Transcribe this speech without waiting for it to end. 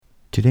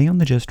Today on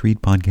the Just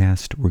Read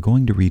podcast, we're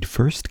going to read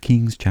 1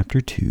 Kings chapter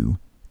 2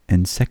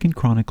 and 2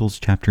 Chronicles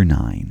chapter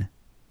 9.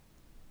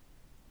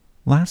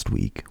 Last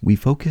week, we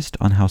focused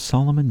on how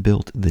Solomon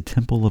built the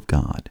temple of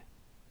God.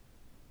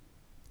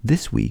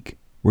 This week,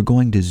 we're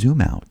going to zoom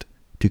out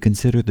to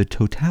consider the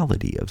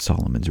totality of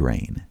Solomon's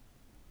reign.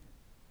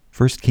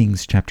 1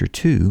 Kings chapter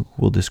 2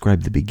 will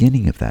describe the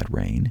beginning of that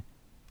reign,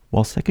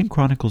 while 2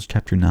 Chronicles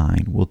chapter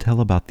 9 will tell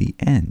about the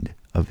end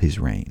of his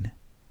reign.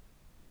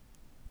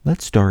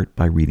 Let's start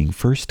by reading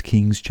 1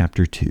 Kings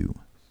chapter 2.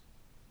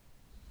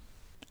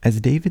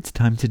 As David's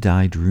time to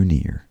die drew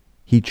near,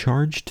 he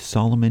charged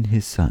Solomon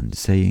his son,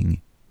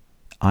 saying,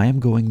 I am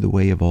going the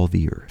way of all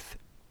the earth.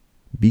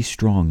 Be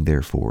strong,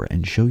 therefore,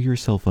 and show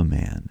yourself a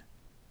man.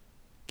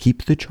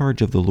 Keep the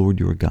charge of the Lord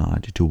your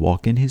God, to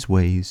walk in his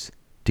ways,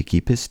 to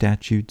keep his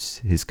statutes,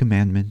 his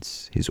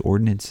commandments, his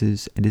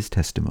ordinances, and his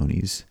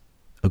testimonies,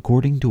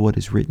 according to what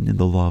is written in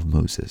the law of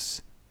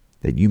Moses,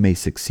 that you may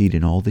succeed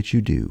in all that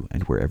you do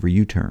and wherever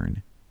you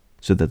turn,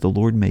 so that the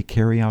Lord may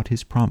carry out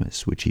his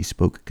promise which he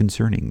spoke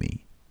concerning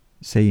me,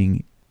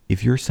 saying,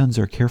 If your sons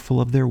are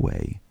careful of their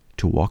way,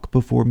 to walk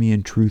before me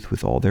in truth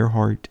with all their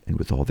heart and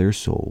with all their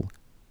soul,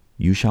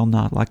 you shall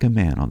not lack a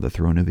man on the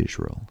throne of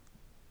Israel.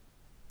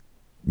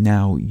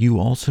 Now you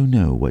also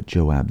know what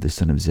Joab the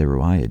son of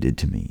Zeruiah did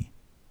to me,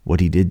 what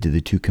he did to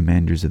the two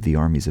commanders of the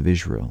armies of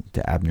Israel,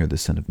 to Abner the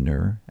son of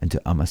Ner, and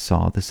to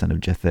Amasa the son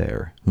of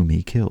Jether, whom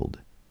he killed.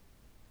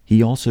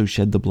 He also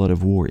shed the blood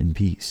of war in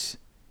peace,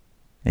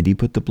 and he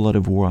put the blood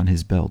of war on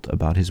his belt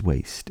about his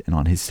waist, and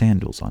on his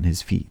sandals on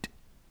his feet.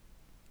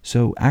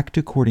 So act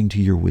according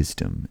to your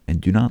wisdom, and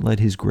do not let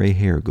his gray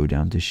hair go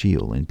down to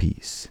Sheol in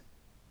peace.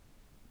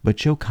 But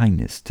show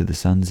kindness to the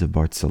sons of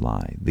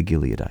Barzillai the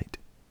Gileadite,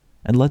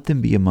 and let them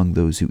be among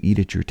those who eat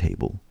at your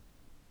table,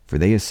 for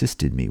they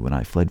assisted me when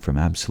I fled from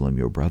Absalom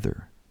your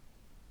brother.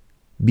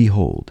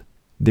 Behold,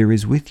 there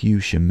is with you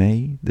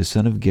Shimei the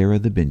son of Gera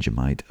the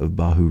Benjamite of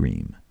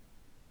Bahurim.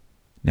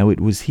 Now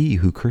it was he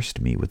who cursed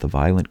me with a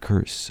violent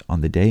curse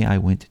on the day I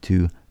went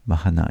to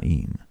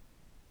Mahanaim.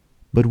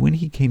 But when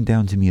he came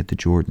down to me at the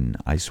Jordan,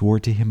 I swore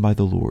to him by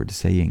the Lord,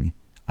 saying,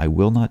 I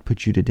will not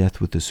put you to death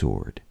with the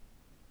sword.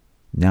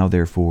 Now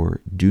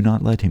therefore do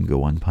not let him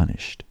go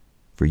unpunished,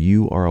 for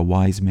you are a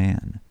wise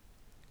man,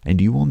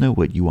 and you will know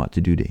what you ought to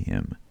do to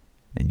him,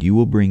 and you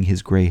will bring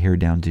his gray hair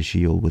down to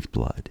Sheol with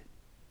blood.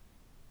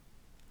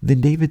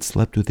 Then David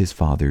slept with his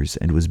fathers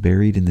and was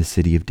buried in the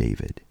city of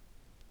David.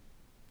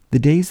 The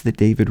days that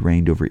David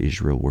reigned over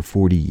Israel were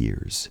 40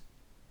 years.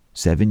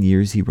 7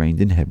 years he reigned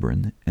in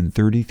Hebron, and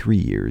 33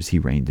 years he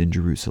reigned in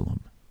Jerusalem.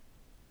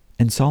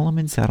 And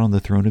Solomon sat on the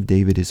throne of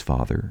David his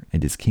father,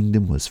 and his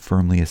kingdom was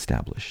firmly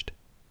established.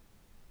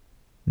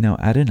 Now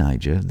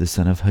Adonijah the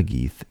son of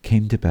Haggith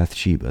came to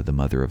Bathsheba the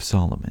mother of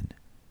Solomon,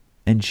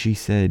 and she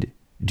said,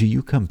 Do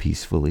you come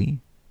peacefully?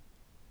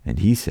 And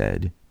he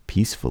said,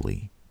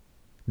 Peacefully.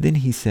 Then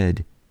he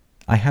said,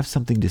 I have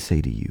something to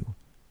say to you.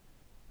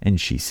 And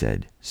she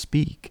said,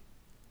 Speak.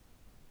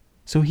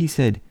 So he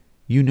said,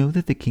 You know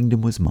that the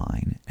kingdom was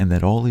mine, and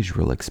that all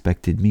Israel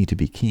expected me to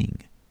be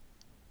king.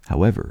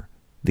 However,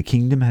 the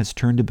kingdom has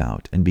turned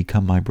about and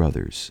become my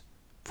brother's,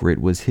 for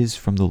it was his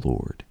from the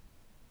Lord.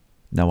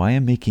 Now I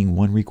am making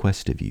one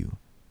request of you.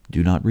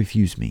 Do not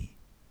refuse me.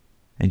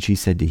 And she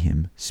said to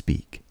him,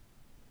 Speak.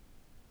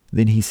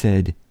 Then he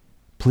said,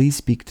 Please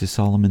speak to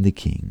Solomon the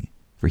king,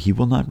 for he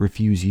will not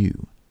refuse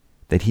you,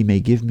 that he may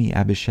give me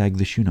Abishag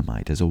the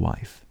Shunammite as a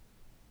wife.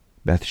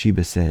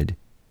 Bathsheba said,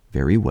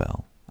 Very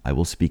well, I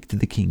will speak to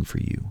the king for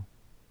you.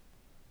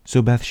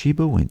 So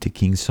Bathsheba went to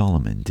King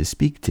Solomon to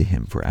speak to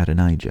him for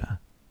Adonijah.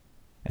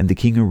 And the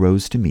king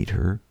arose to meet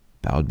her,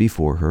 bowed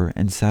before her,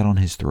 and sat on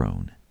his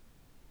throne.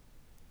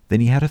 Then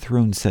he had a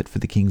throne set for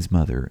the king's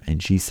mother,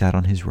 and she sat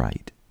on his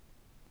right.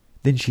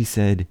 Then she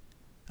said,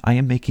 I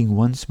am making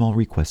one small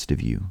request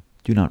of you.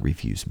 Do not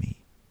refuse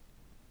me.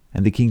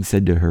 And the king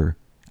said to her,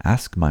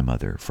 Ask my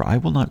mother, for I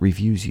will not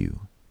refuse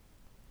you.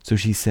 So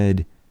she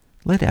said,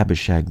 Let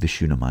Abishag the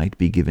Shunammite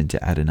be given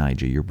to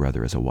Adonijah your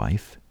brother as a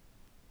wife.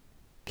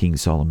 King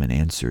Solomon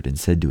answered and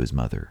said to his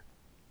mother,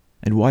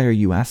 And why are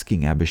you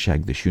asking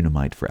Abishag the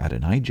Shunammite for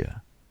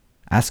Adonijah?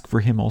 Ask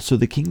for him also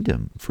the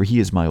kingdom, for he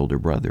is my older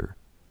brother.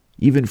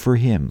 Even for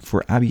him,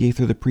 for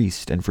Abiathar the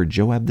priest, and for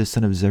Joab the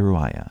son of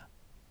Zeruiah.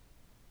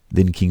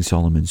 Then King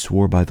Solomon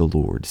swore by the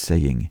Lord,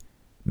 saying,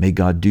 May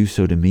God do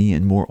so to me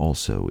and more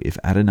also, if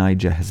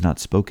Adonijah has not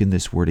spoken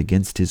this word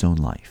against his own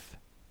life.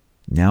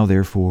 Now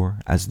therefore,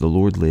 as the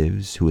Lord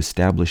lives, who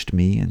established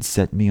me and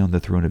set me on the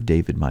throne of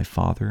David my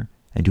father,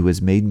 and who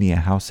has made me a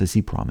house as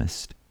he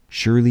promised,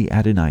 surely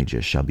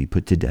Adonijah shall be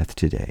put to death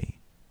today.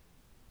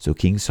 So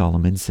King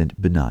Solomon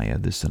sent Benaiah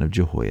the son of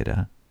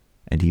Jehoiada,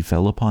 and he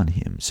fell upon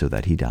him so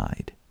that he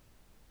died.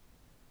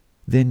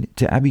 Then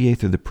to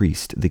Abiathar the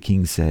priest the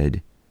king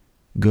said,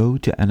 Go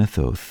to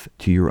Anathoth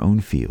to your own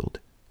field,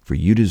 for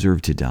you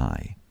deserve to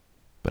die.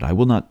 But I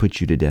will not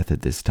put you to death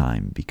at this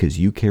time, because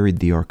you carried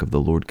the ark of the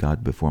Lord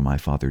God before my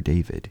father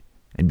David,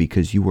 and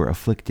because you were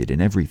afflicted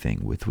in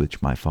everything with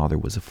which my father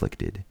was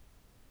afflicted.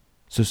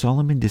 So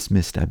Solomon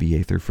dismissed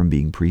Abiathar from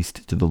being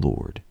priest to the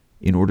Lord,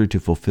 in order to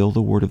fulfill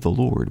the word of the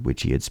Lord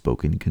which he had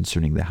spoken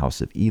concerning the house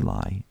of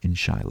Eli in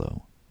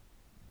Shiloh.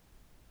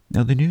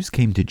 Now the news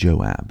came to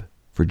Joab,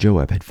 for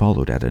Joab had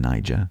followed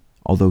Adonijah,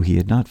 although he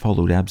had not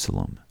followed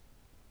Absalom.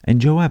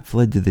 And Joab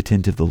fled to the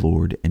tent of the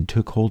Lord and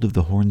took hold of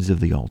the horns of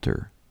the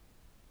altar.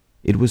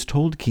 It was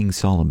told King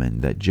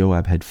Solomon that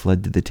Joab had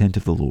fled to the tent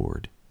of the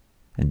Lord,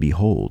 and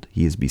behold,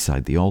 he is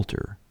beside the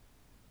altar.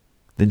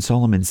 Then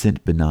Solomon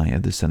sent Benaiah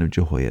the son of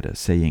Jehoiada,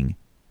 saying,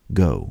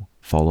 Go,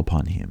 fall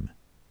upon him.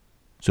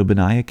 So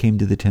Benaiah came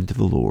to the tent of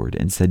the Lord,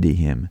 and said to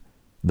him,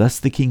 Thus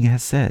the king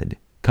has said,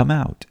 Come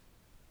out.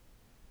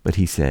 But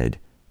he said,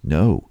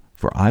 No,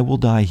 for I will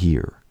die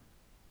here.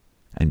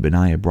 And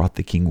Benaiah brought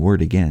the king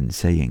word again,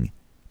 saying,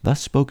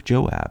 Thus spoke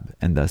Joab,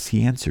 and thus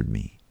he answered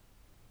me.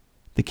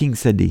 The king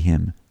said to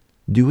him,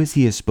 Do as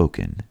he has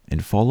spoken,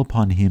 and fall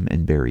upon him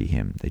and bury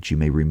him, that you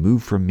may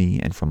remove from me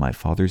and from my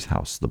father's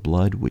house the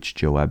blood which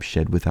Joab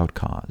shed without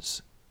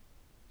cause.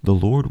 The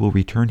Lord will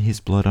return his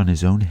blood on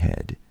his own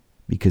head,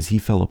 because he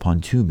fell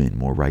upon 2 men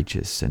more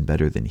righteous and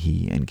better than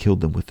he, and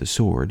killed them with the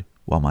sword,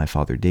 while my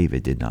father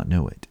David did not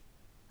know it.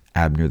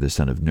 Abner the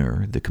son of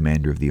Ner, the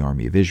commander of the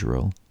army of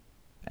Israel,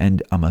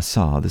 and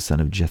Amasa the son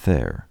of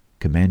Jether,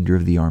 commander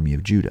of the army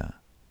of Judah.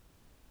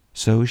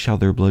 So shall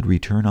their blood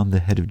return on the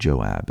head of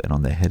Joab and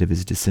on the head of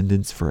his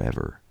descendants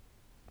forever.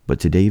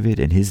 But to David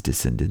and his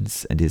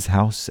descendants and his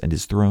house and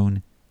his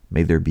throne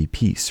may there be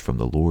peace from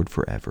the Lord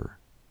forever.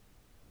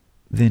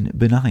 Then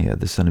Benaiah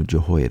the son of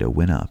Jehoiada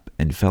went up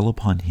and fell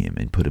upon him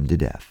and put him to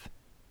death,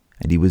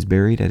 and he was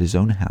buried at his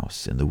own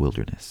house in the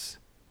wilderness.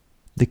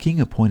 The king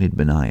appointed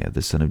Benaiah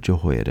the son of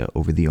Jehoiada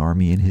over the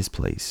army in his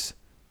place,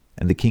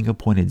 and the king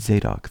appointed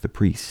Zadok the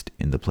priest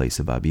in the place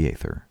of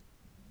Abiathar.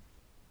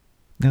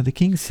 Now the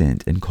king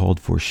sent and called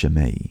for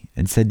Shimei,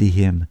 and said to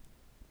him,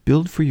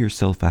 Build for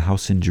yourself a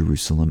house in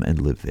Jerusalem and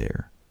live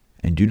there,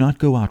 and do not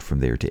go out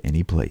from there to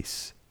any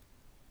place.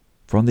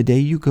 For on the day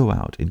you go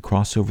out and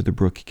cross over the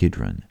brook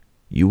Kidron,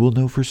 you will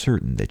know for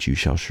certain that you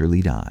shall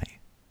surely die.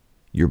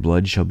 Your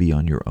blood shall be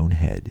on your own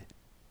head.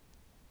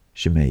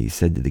 Shimei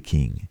said to the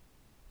king,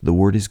 The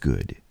word is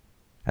good.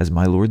 As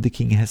my lord the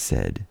king has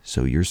said,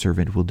 so your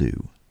servant will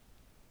do.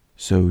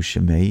 So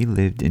Shimei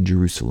lived in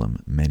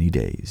Jerusalem many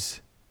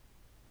days.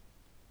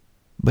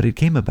 But it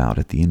came about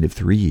at the end of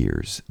 3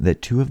 years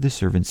that 2 of the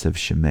servants of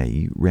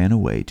Shimei ran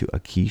away to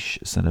Achish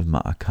son of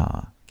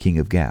Maacah, king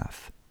of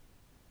Gath.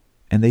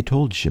 And they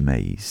told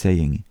Shimei,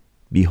 saying,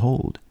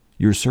 Behold,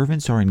 your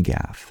servants are in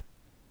Gath.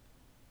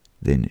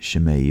 Then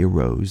Shimei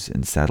arose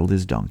and saddled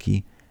his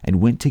donkey,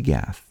 and went to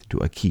Gath to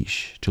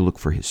Achish to look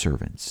for his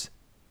servants.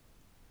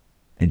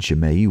 And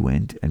Shimei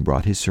went and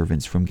brought his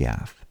servants from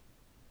Gath.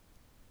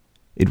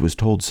 It was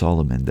told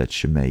Solomon that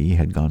Shimei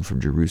had gone from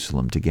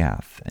Jerusalem to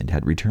Gath and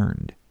had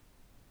returned.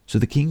 So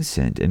the king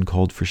sent and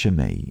called for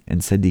Shimei,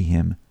 and said to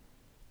him,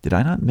 Did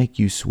I not make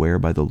you swear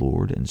by the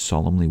Lord and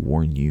solemnly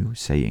warn you,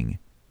 saying,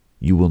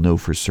 You will know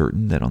for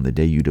certain that on the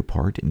day you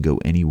depart and go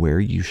anywhere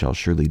you shall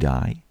surely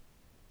die?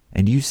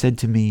 And you said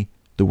to me,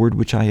 The word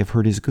which I have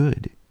heard is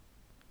good.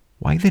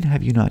 Why then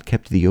have you not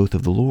kept the oath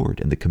of the Lord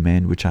and the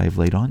command which I have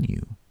laid on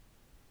you?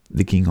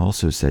 The king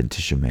also said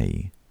to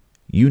Shimei,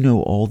 You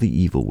know all the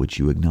evil which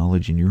you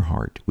acknowledge in your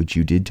heart, which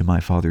you did to my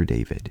father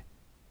David.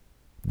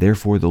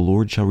 Therefore the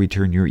Lord shall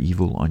return your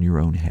evil on your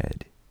own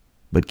head.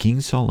 But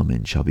King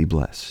Solomon shall be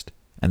blessed,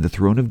 and the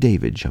throne of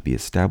David shall be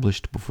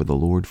established before the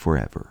Lord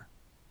forever.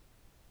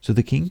 So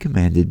the king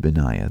commanded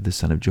Benaiah the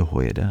son of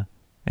Jehoiada,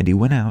 and he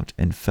went out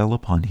and fell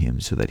upon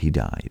him so that he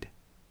died.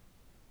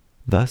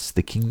 Thus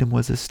the kingdom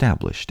was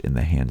established in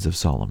the hands of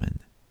Solomon.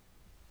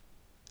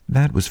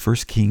 That was 1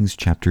 Kings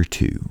chapter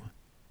 2.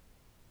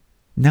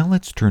 Now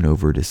let's turn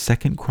over to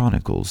 2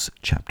 Chronicles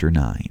chapter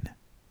 9.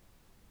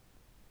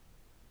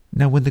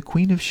 Now when the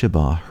queen of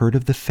Sheba heard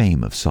of the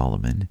fame of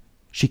Solomon,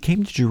 she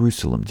came to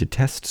Jerusalem to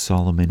test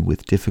Solomon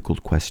with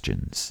difficult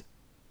questions.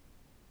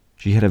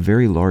 She had a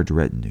very large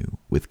retinue,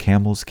 with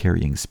camels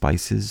carrying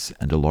spices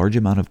and a large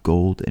amount of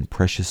gold and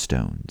precious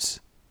stones.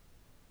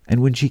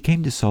 And when she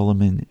came to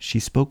Solomon, she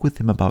spoke with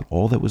him about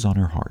all that was on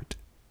her heart.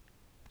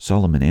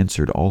 Solomon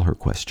answered all her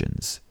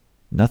questions.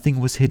 Nothing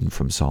was hidden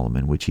from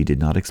Solomon which he did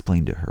not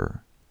explain to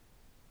her.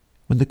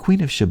 When the queen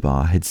of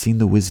Sheba had seen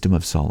the wisdom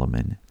of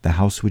Solomon, the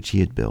house which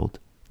he had built,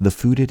 the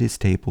food at his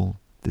table,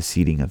 the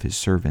seating of his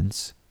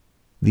servants,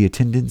 the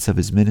attendance of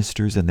his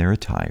ministers and their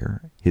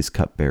attire, his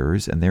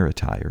cupbearers and their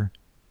attire,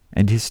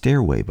 and his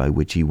stairway by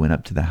which he went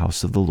up to the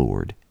house of the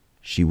Lord,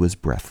 she was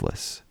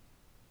breathless.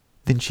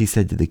 Then she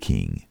said to the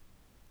king,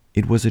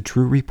 It was a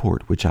true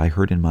report which I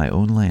heard in my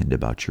own land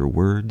about your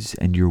words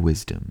and your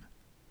wisdom.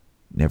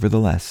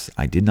 Nevertheless,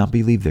 I did not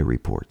believe their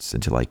reports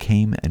until I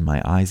came and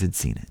my eyes had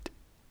seen it.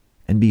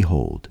 And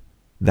behold,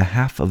 the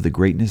half of the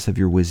greatness of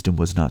your wisdom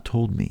was not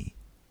told me.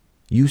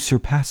 You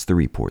surpass the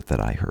report that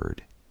I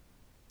heard.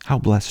 How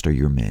blessed are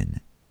your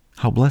men!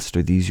 How blessed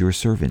are these your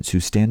servants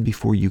who stand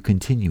before you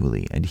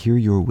continually and hear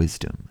your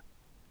wisdom.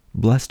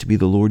 Blessed be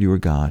the Lord your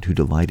God who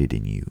delighted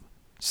in you,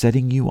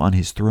 setting you on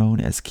his throne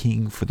as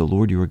king for the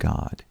Lord your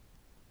God.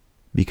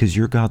 Because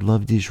your God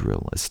loved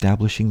Israel,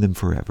 establishing them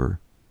forever,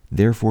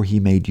 therefore he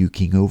made you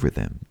king over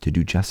them, to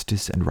do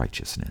justice and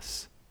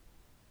righteousness.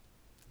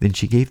 Then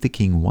she gave the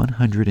king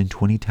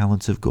 120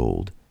 talents of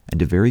gold,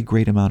 and a very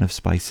great amount of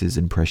spices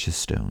and precious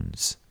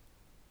stones.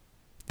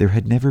 There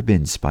had never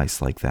been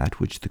spice like that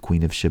which the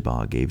queen of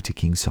Sheba gave to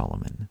King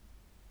Solomon.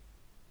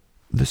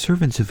 The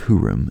servants of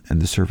Huram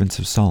and the servants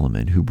of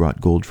Solomon who brought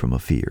gold from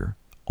Ophir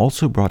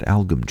also brought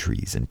algum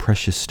trees and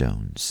precious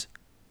stones.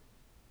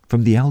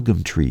 From the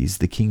algum trees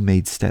the king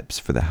made steps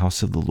for the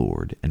house of the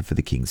Lord and for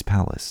the king's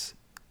palace,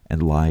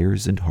 and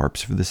lyres and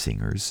harps for the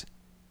singers,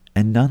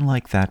 and none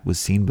like that was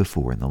seen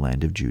before in the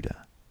land of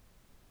Judah.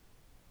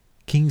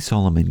 King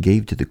Solomon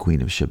gave to the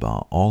queen of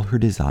Sheba all her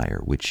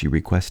desire which she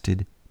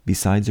requested,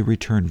 besides a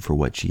return for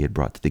what she had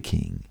brought to the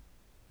king.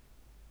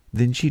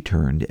 Then she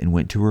turned and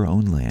went to her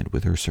own land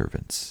with her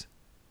servants.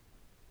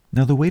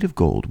 Now the weight of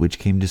gold which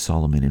came to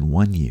Solomon in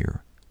 1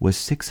 year was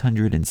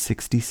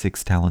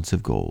 666 talents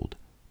of gold,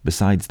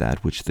 besides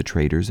that which the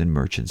traders and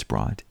merchants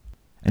brought,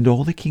 and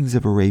all the kings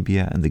of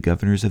Arabia and the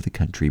governors of the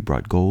country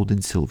brought gold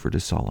and silver to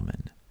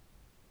Solomon.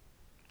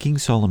 King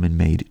Solomon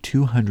made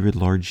 200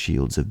 large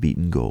shields of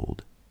beaten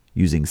gold,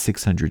 using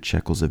 600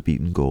 shekels of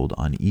beaten gold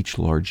on each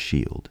large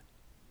shield.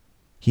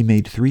 He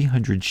made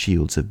 300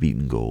 shields of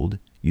beaten gold,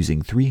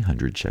 using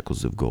 300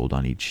 shekels of gold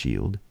on each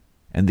shield,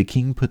 and the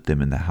king put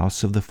them in the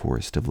house of the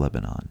forest of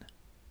Lebanon.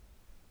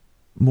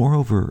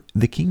 Moreover,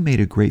 the king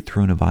made a great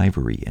throne of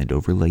ivory and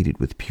overlaid it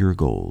with pure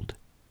gold.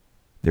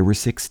 There were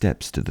 6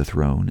 steps to the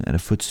throne, and a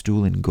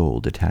footstool in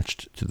gold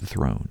attached to the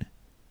throne,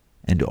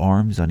 and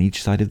arms on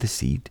each side of the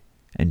seat,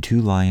 and 2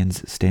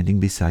 lions standing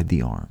beside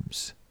the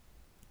arms.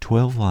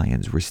 12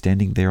 lions were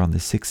standing there on the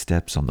 6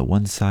 steps on the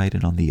one side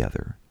and on the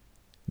other.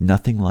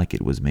 Nothing like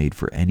it was made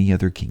for any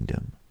other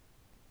kingdom.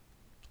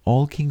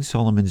 All King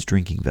Solomon's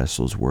drinking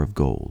vessels were of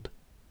gold,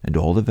 and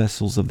all the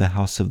vessels of the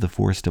house of the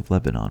forest of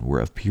Lebanon were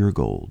of pure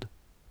gold.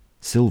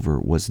 Silver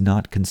was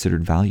not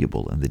considered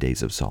valuable in the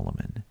days of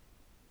Solomon.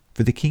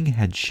 For the king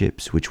had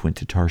ships which went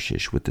to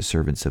Tarshish with the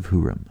servants of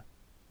Huram.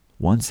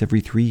 Once every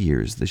 3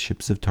 years the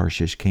ships of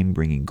Tarshish came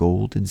bringing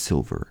gold and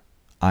silver,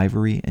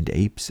 ivory and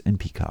apes and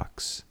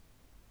peacocks.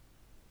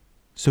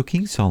 So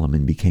King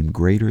Solomon became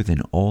greater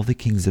than all the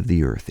kings of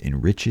the earth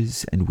in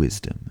riches and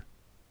wisdom.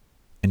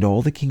 And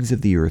all the kings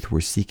of the earth were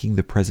seeking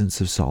the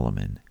presence of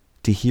Solomon,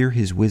 to hear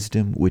his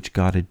wisdom which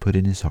God had put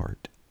in his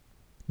heart.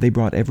 They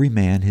brought every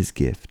man his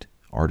gift,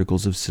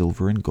 articles of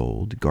silver and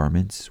gold,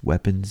 garments,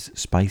 weapons,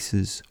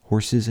 spices,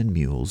 horses and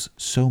mules,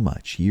 so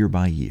much year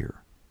by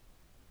year.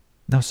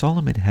 Now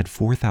Solomon had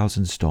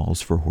 4,000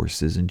 stalls for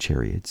horses and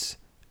chariots,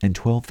 and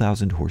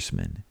 12,000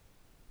 horsemen,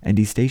 and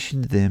he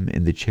stationed them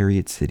in the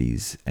chariot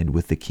cities and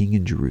with the king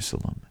in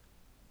Jerusalem.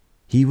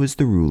 He was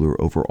the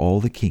ruler over all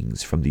the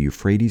kings from the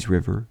Euphrates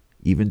River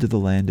even to the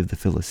land of the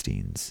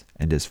Philistines,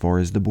 and as far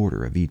as the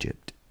border of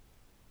Egypt.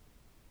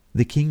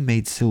 The king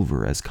made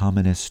silver as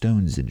common as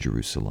stones in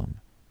Jerusalem,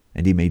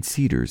 and he made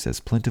cedars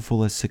as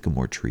plentiful as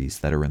sycamore trees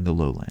that are in the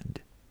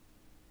lowland.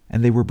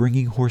 And they were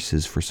bringing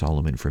horses for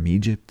Solomon from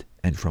Egypt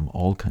and from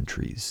all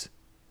countries.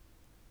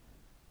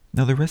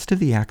 Now the rest of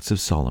the acts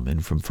of Solomon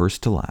from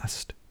first to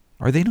last,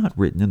 are they not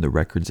written in the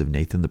records of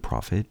Nathan the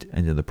prophet,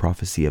 and in the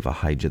prophecy of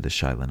Ahijah the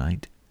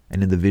Shilonite,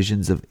 and in the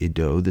visions of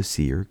Iddo the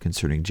seer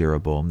concerning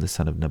Jeroboam the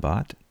son of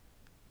Nebat?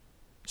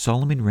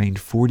 Solomon reigned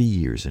 40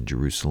 years in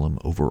Jerusalem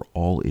over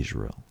all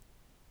Israel.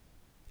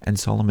 And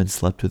Solomon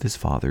slept with his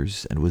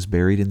fathers, and was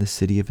buried in the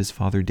city of his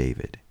father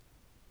David,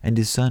 and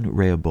his son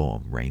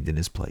Rehoboam reigned in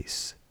his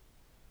place.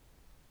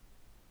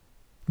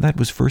 That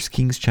was 1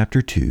 Kings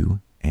chapter 2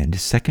 and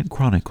 2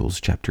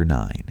 Chronicles chapter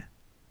 9.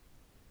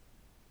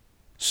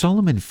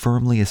 Solomon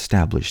firmly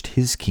established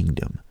his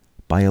kingdom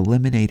by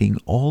eliminating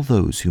all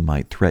those who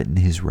might threaten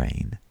his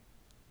reign.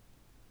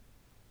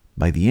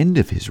 By the end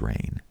of his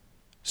reign,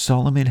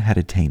 Solomon had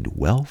attained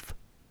wealth,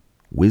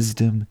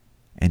 wisdom,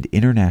 and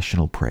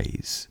international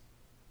praise.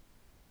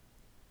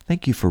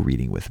 Thank you for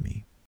reading with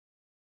me.